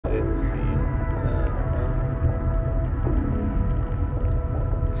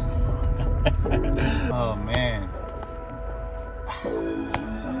Oh man.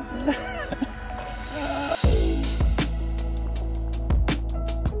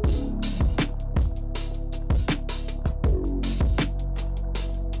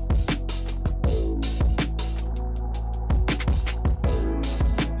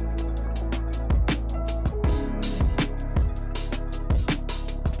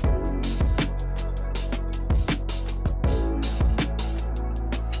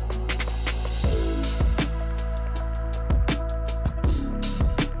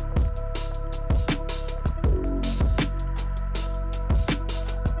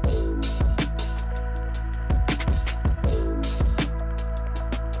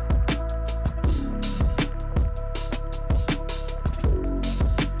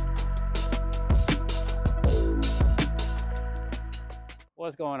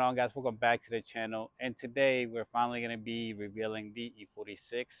 What's going on, guys? Welcome back to the channel, and today we're finally going to be revealing the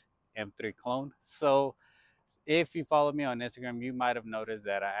E46 M3 clone. So if you follow me on Instagram, you might have noticed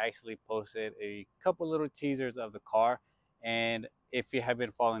that I actually posted a couple little teasers of the car, and if you have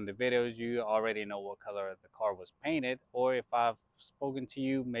been following the videos, you already know what color the car was painted, or if I've spoken to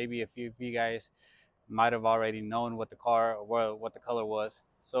you, maybe a few of you guys might have already known what the color was.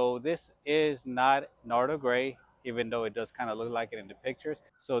 So this is not Nardo gray, even though it does kind of look like it in the pictures.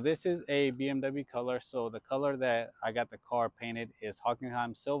 So this is a BMW color. So the color that I got the car painted is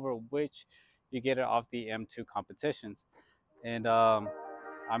Hockenheim silver, which you get it off the M2 competitions. And I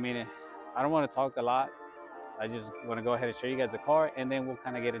mean, I don't want to talk a lot. I just want to go ahead and show you guys the car, and then we'll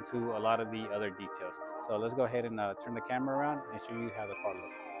kind of get into a lot of the other details. So let's go ahead and turn the camera around and show you how the car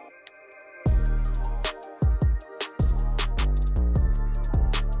looks.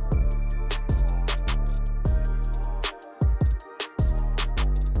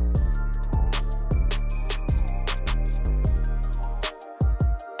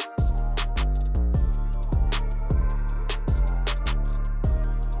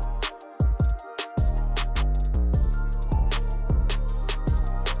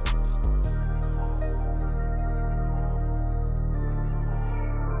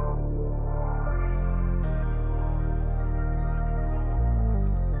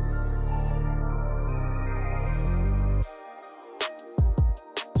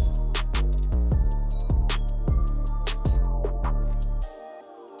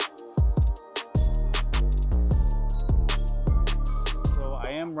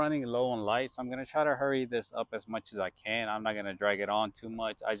 Running low on light, so I'm going to try to hurry this up as much as I can. I'm not going to drag it on too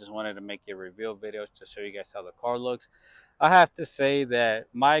much. I just wanted to make a reveal video to show you guys how the car looks. I have to say that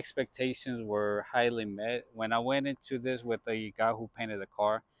my expectations were highly met. When I went into this with the guy who painted the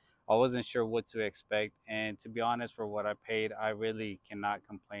car, I wasn't sure what to expect, and to be honest, for what I paid, I really cannot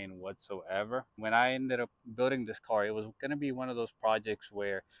complain whatsoever. When I ended up building this car, it was going to be one of those projects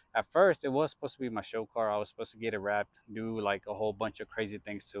where at first it was supposed to be my show car. I was supposed to get it wrapped, do like a whole bunch of crazy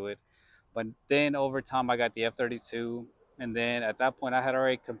things to it, but then over time I got the F32, and then at that point I had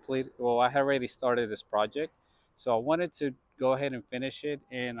already started this project, so I wanted to go ahead and finish it,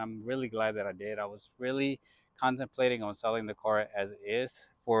 and I'm really glad that I did. I was really contemplating on selling the car as is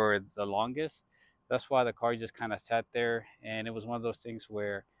for the longest. That's why the car just kind of sat there, and it was one of those things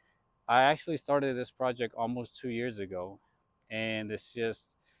where I actually started this project almost 2 years ago, and it's just,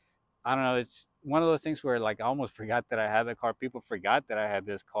 I don't know, it's one of those things where like I almost forgot that I had the car. People forgot that I had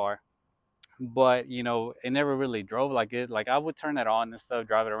this car, but you know, it never really drove like it. Like I would turn it on and stuff,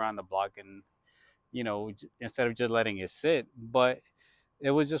 drive it around the block, and you know, instead of just letting it sit. But it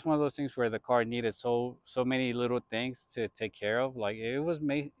was just one of those things where the car needed so many little things to take care of. Like it was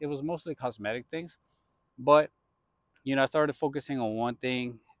mostly cosmetic things, but you know, I started focusing on one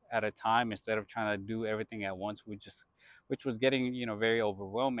thing at a time instead of trying to do everything at once, which was getting, you know, very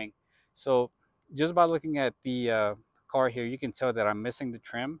overwhelming. So just by looking at the car here, you can tell that I'm missing the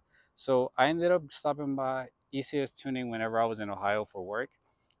trim. So I ended up stopping by ECS Tuning whenever I was in Ohio for work,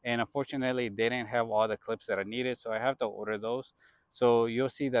 and unfortunately they didn't have all the clips that I needed, so I have to order those. So you'll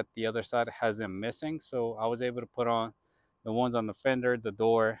see that the other side has them missing. So I was able to put on the ones on the fender, the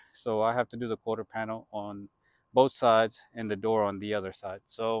door. So I have to do the quarter panel on both sides and the door on the other side.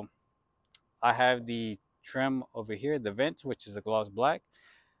 So I have the trim over here, the vents, which is a gloss black.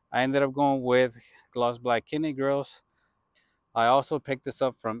 I ended up going with gloss black kidney grills. I also picked this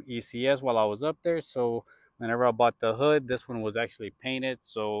up from ECS while I was up there. So whenever I bought the hood, this one was actually painted.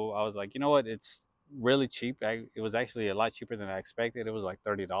 So I was like, you know what, it's really cheap. It was actually a lot cheaper than I expected. It was like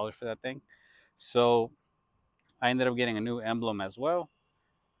 $30 for that thing. So I ended up getting a new emblem as well.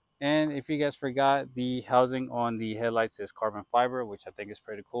 And if you guys forgot, the housing on the headlights is carbon fiber, which I think is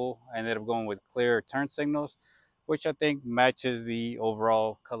pretty cool. I ended up going with clear turn signals, which I think matches the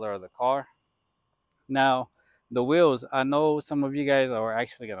overall color of the car. Now, the wheels, I know some of you guys are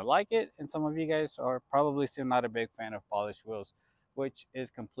actually gonna like it, and some of you guys are probably still not a big fan of polished wheels, which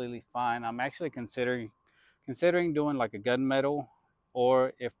is completely fine. I'm actually considering doing like a gunmetal,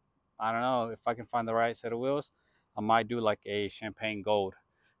 or if I don't know if I can find the right set of wheels, I might do like a champagne gold.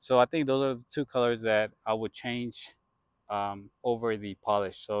 So I think those are the two colors that I would change over the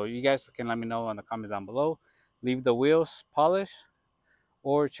polish. So you guys can let me know in the comments down below. Leave the wheels polished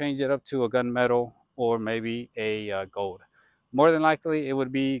or change it up to a gunmetal or maybe a gold. More than likely, it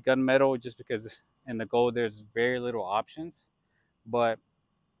would be gunmetal just because in the gold there's very little options. But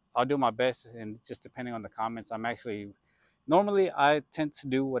I'll do my best, and just depending on the comments, I'm actually normally I tend to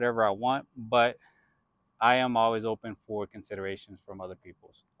do whatever I want, but I am always open for considerations from other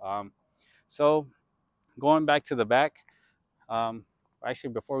people's. So going back to the back, um,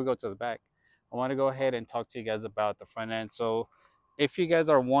 actually, before we go to the back, I want to go ahead and talk to you guys about the front end. So, if you guys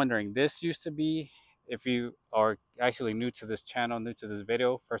are wondering, this used to be, if you are actually new to this channel, new to this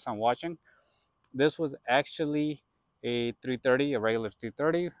video, first time watching, this was actually a 330, a regular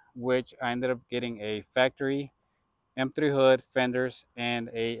 330, which I ended up getting a factory M3 hood, fenders, and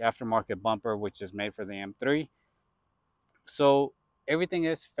a aftermarket bumper, which is made for the M3. So everything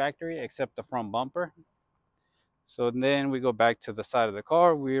is factory except the front bumper. So then we go back to the side of the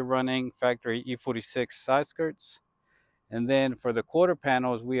car. We're running factory E46 side skirts. And then for the quarter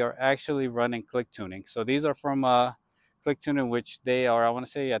panels, we are actually running click tuning. So these are from click tuning, which they are, I want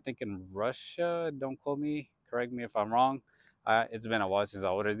to say, I think in Russia. Don't quote me. Correct me if I'm wrong. It's been a while since I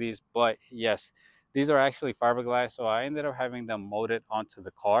ordered these. But yes, these are actually fiberglass. So I ended up having them molded onto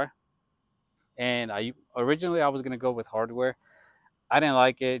the car. And I originally I was going to go with hardware. I didn't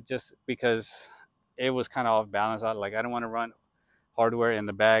like it just because it was kind of off balance. I didn't want to run hardware in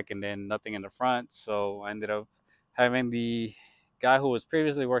the back and then nothing in the front. So I ended up having the guy who was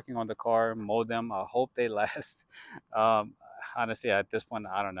previously working on the car mold them. I hope they last. Um, Honestly, at this point,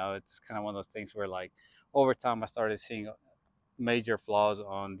 I don't know. It's kind of one of those things where like over time I started seeing major flaws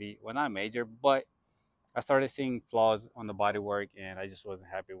on the, well, not major, but I started seeing flaws on the bodywork, and I just wasn't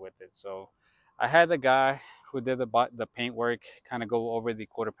happy with it. So I had the guy who did the paint work kind of go over the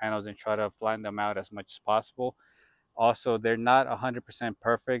quarter panels and try to flatten them out as much as possible. Also, they're not 100%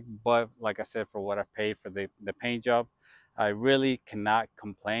 perfect, but like I said, for what I paid for the paint job, I really cannot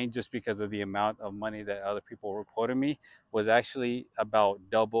complain, just because of the amount of money that other people were quoting me was actually about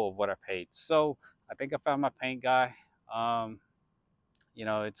double of what I paid. So I think I found my paint guy. Um,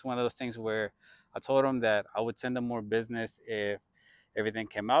 it's one of those things where I told him that I would send him more business if everything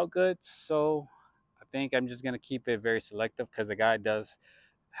came out good. So I think I'm just gonna keep it very selective, because the guy does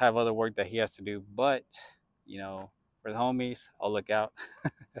have other work that he has to do. But you know, for the homies, I'll look out.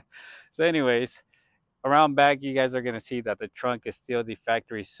 So, anyways, around back, you guys are gonna see that the trunk is still the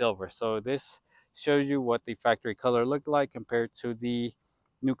factory silver. So this shows you what the factory color looked like compared to the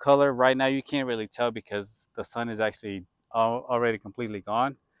new color. Right now, you can't really tell because the sun is actually already completely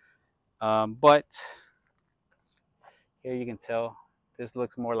gone. But here you can tell this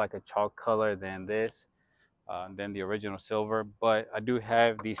looks more like a chalk color than the original silver. But I do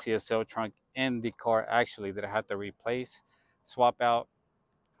have the CSL trunk in the car actually that I had to replace, swap out.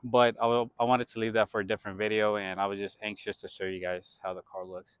 But I wanted to leave that for a different video, and I was just anxious to show you guys how the car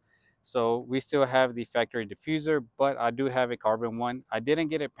looks. So we still have the factory diffuser, but I do have a carbon one. I didn't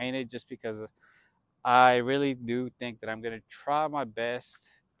get it painted just because I really do think that I'm going to try my best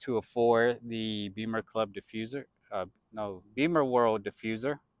to afford the Beamer Club diffuser. No, Beamer World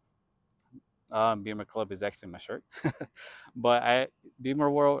diffuser. Beamer Club is actually my shirt. But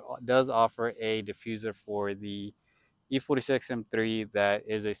Beamer World does offer a diffuser for the E46 M3 that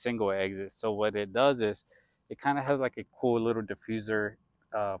is a single exit. So what it does is it kind of has like a cool little diffuser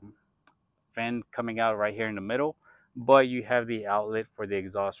um, fan coming out right here in the middle, but you have the outlet for the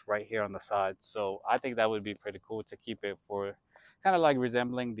exhaust right here on the side. So I think that would be pretty cool to keep it for kind of like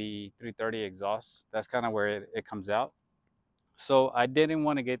resembling the 330 exhaust. That's kind of where it comes out. So I didn't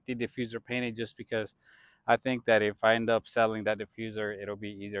want to get the diffuser painted just because I think that if I end up selling that diffuser, it'll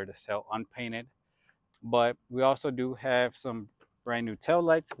be easier to sell unpainted. But we also do have some brand new tail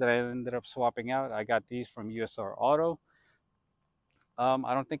lights that I ended up swapping out. I got these from USR Auto.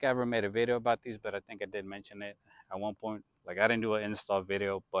 I don't think I ever made a video about these, but I think I did mention it at one point. Like, I didn't do an install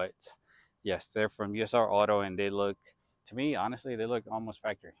video, but yes, they're from USR Auto, and they look, to me, honestly, they look almost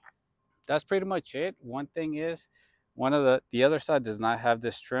factory. That's pretty much it. One thing is, one of the other side does not have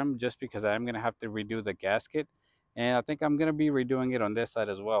this trim, just because I am going to have to redo the gasket, and I think I'm going to be redoing it on this side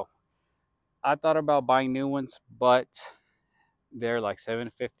as well. I thought about buying new ones, but they're like $750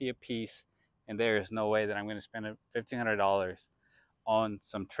 a piece, and there is no way that I'm going to spend $1,500 on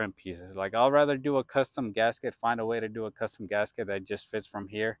some trim pieces. Like I'll rather do a custom gasket, find a way to do a custom gasket that just fits from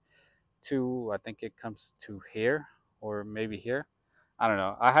here to, I think it comes to here or maybe here. I don't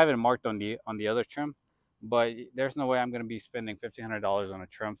know. I have it marked on the other trim, but there's no way I'm gonna be spending $1,500 on a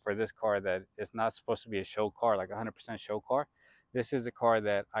trim for this car that is not supposed to be a show car, like 100% show car. This is a car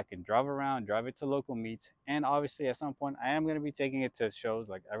that I can drive around, drive it to local meets, and obviously at some point I am gonna be taking it to shows.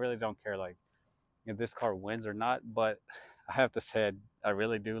 Like I really don't care like if this car wins or not, but I have to say I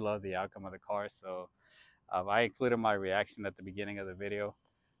really do love the outcome of the car. So I included my reaction at the beginning of the video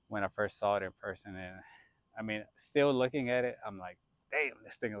when I first saw it in person, and I mean, still looking at it, I'm like, damn,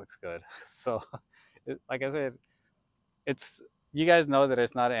 this thing looks good. So, like I said, it's you guys know that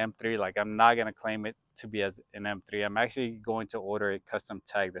it's not an M3. Like I'm not gonna claim it to be as an M3. I'm actually going to order a custom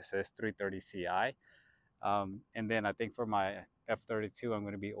tag that says 330 Ci. And then I think for my F32, I'm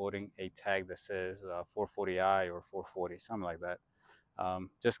going to be ordering a tag that says 440i or 440, something like that.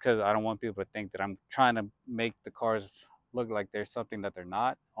 Just because I don't want people to think that I'm trying to make the cars look like they're something that they're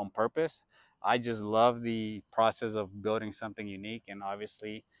not on purpose. I just love the process of building something unique, and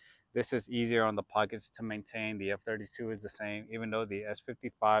obviously, this is easier on the pockets to maintain. The F32 is the same, even though the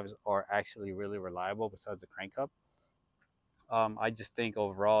S55s are actually really reliable. Besides the crank up, I just think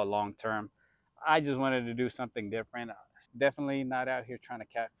overall, long term, I just wanted to do something different. Definitely not out here trying to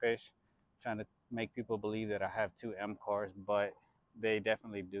catfish, trying to make people believe that I have two M cars, but they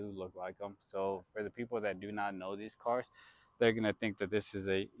definitely do look like them. So for the people that do not know these cars, they're gonna think that this is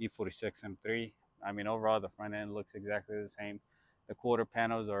a E46 M3. I mean, overall, the front end looks exactly the same. The quarter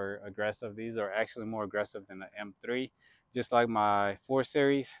panels are aggressive. These are actually more aggressive than the M3. Just like my 4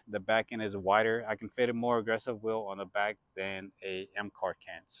 Series, the back end is wider. I can fit a more aggressive wheel on the back than a M car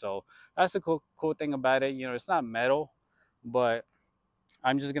can. So that's the cool thing about it. You know, it's not metal, but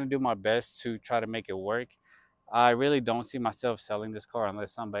I'm just gonna do my best to try to make it work. I really don't see myself selling this car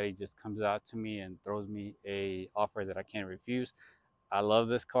unless somebody just comes out to me and throws me a offer that I can't refuse. I love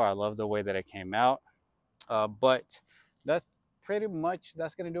this car. I love the way that it came out. But that's pretty much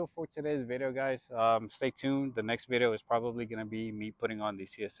that's gonna do it for today's video, guys. Stay tuned. The next video is probably gonna be me putting on the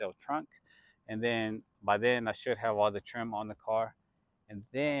CSL trunk, and then by then I should have all the trim on the car. And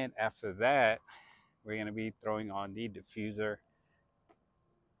then after that, we're gonna be throwing on the diffuser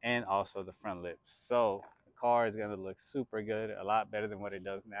and also the front lips. So the car is gonna look super good, a lot better than what it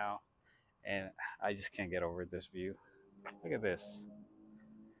does now. And I just can't get over this view. Look at this.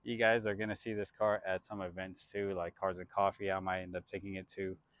 You guys are gonna see this car at some events too, like Cars and Coffee. I might end up taking it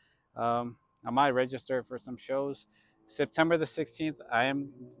to. I might register for some shows. September the 16th. I am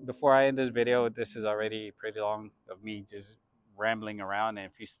before I end this video. This is already pretty long of me just rambling around.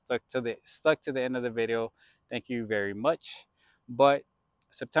 And if you stuck to the end of the video, thank you very much. But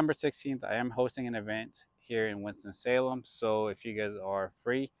September 16th, I am hosting an event here in Winston-Salem. So if you guys are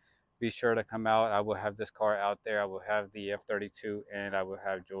free, be sure to come out. I will have this car out there. I will have the F32 and I will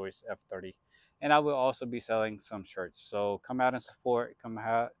have Joy's F30. And I will also be selling some shirts. So come out and support. Come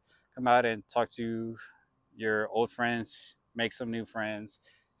out and talk to your old friends, make some new friends.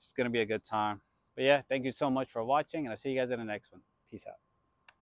 It's gonna be a good time. But yeah, thank you so much for watching, and I'll see you guys in the next one. Peace out.